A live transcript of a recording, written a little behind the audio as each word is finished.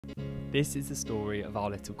This is the story of our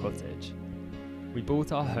little cottage. We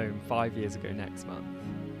bought our home 5 years ago next month.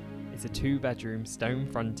 It's a 2-bedroom,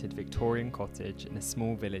 stone-fronted Victorian cottage in a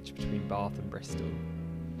small village between Bath and Bristol.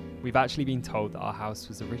 We've actually been told that our house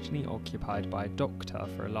was originally occupied by a doctor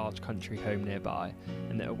for a large country home nearby,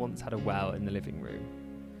 and that it once had a well in the living room.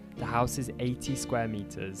 The house is 80 square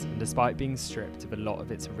metres, and despite being stripped of a lot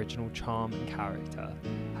of its original charm and character,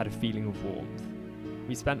 had a feeling of warmth.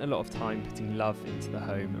 We spent a lot of time putting love into the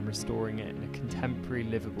home and restoring it in a contemporary,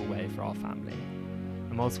 livable way for our family.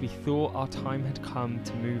 And whilst we thought our time had come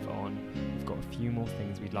to move on, we've got a few more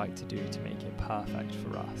things we'd like to do to make it perfect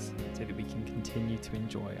for us, so that we can continue to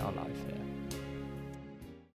enjoy our life here.